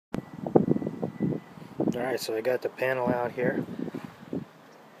Alright, so I got the panel out here.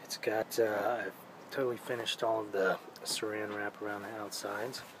 It's got, I've totally finished all of the saran wrap around the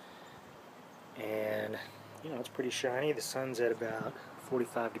outsides. And, it's pretty shiny. The sun's at about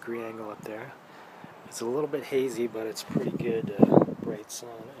 45-degree angle up there. It's a little bit hazy, but it's pretty good, bright sun.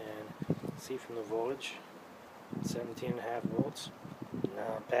 And see from the voltage, 17.5 volts.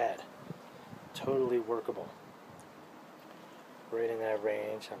 Not bad. Totally workable. Right in that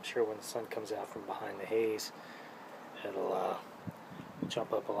range. I'm sure when the sun comes out from behind the haze, it'll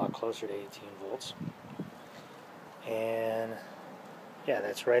jump up a lot closer to 18 volts. And yeah,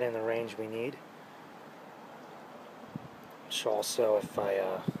 that's right in the range we need. Which also, if I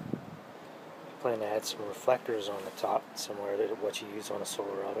plan to add some reflectors on the top, similar to what you use on a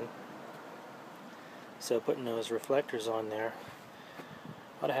solar oven. So putting those reflectors on there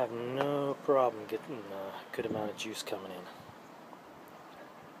ought to have no problem getting a good amount of juice coming in.